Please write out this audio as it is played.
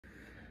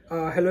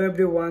Hello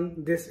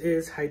everyone, this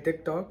is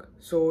Hitechtalk.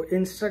 So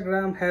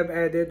Instagram have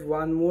added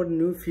one more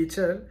new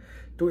feature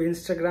to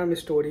Instagram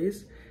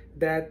stories,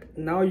 that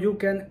now you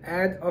can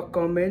add a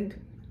comment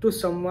to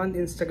someone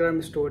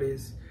Instagram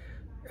stories.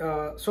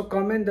 So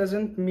comment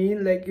doesn't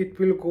mean like it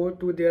will go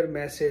to their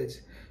message.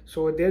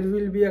 So there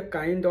will be a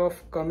kind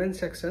of comment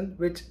section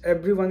which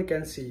everyone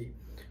can see.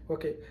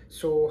 Okay,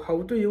 so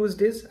how to use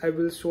this I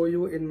will show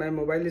you in my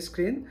mobile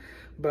screen,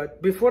 but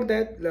before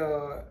that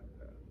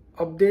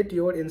update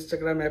your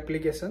Instagram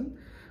application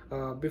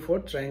before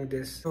trying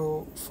this.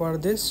 So for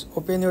this,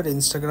 open your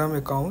Instagram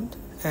account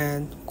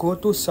and go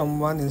to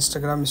someone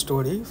Instagram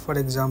story. For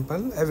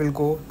example, I will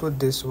go to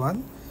this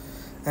one,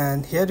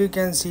 and here you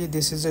can see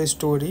this is a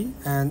story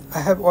and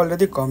I have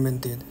already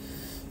commented.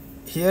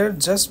 Here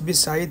just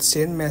beside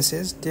send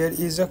message there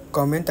is a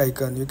comment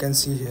icon, you can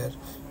see here.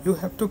 You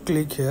have to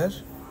click here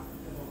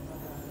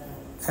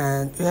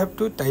and you have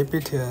to type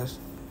it here.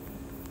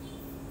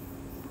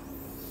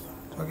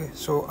 Okay,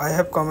 so I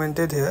have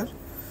commented here,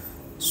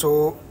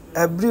 so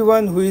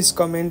everyone who is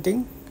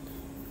commenting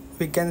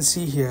we can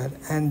see here,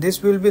 and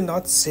this will be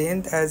not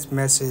sent as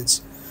message.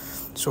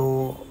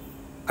 So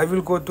I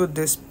will go to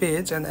this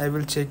page and I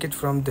will check it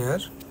from there.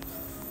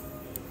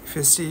 If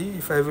you see,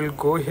 if I will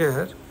go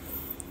here,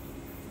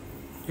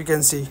 you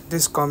can see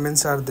these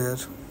comments are there,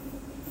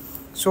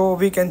 so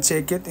we can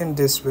check it in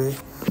this way.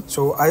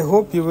 So I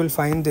hope you will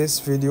find this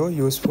video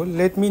useful.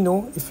 Let me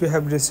know if you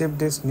have received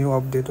this new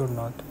update or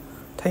not.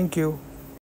 Thank you.